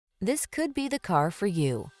This could be the car for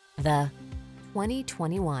you. The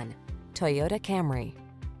 2021 Toyota Camry.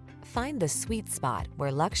 Find the sweet spot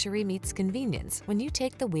where luxury meets convenience when you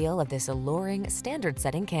take the wheel of this alluring,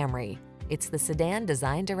 standard-setting Camry. It's the sedan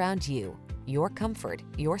designed around you, your comfort,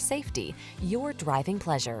 your safety, your driving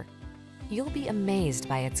pleasure. You'll be amazed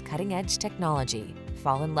by its cutting-edge technology,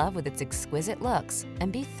 fall in love with its exquisite looks,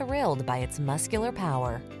 and be thrilled by its muscular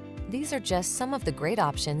power. These are just some of the great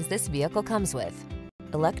options this vehicle comes with: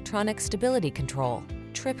 electronic stability control,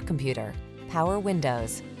 trip computer, power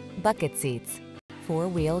windows, bucket seats,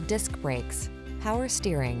 four-wheel disc brakes, power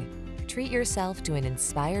steering. Treat yourself to an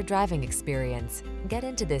inspired driving experience. Get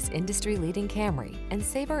into this industry-leading Camry and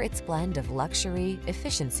savor its blend of luxury,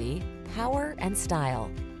 efficiency, power, and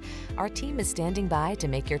style. Our team is standing by to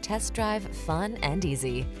make your test drive fun and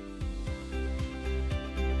easy.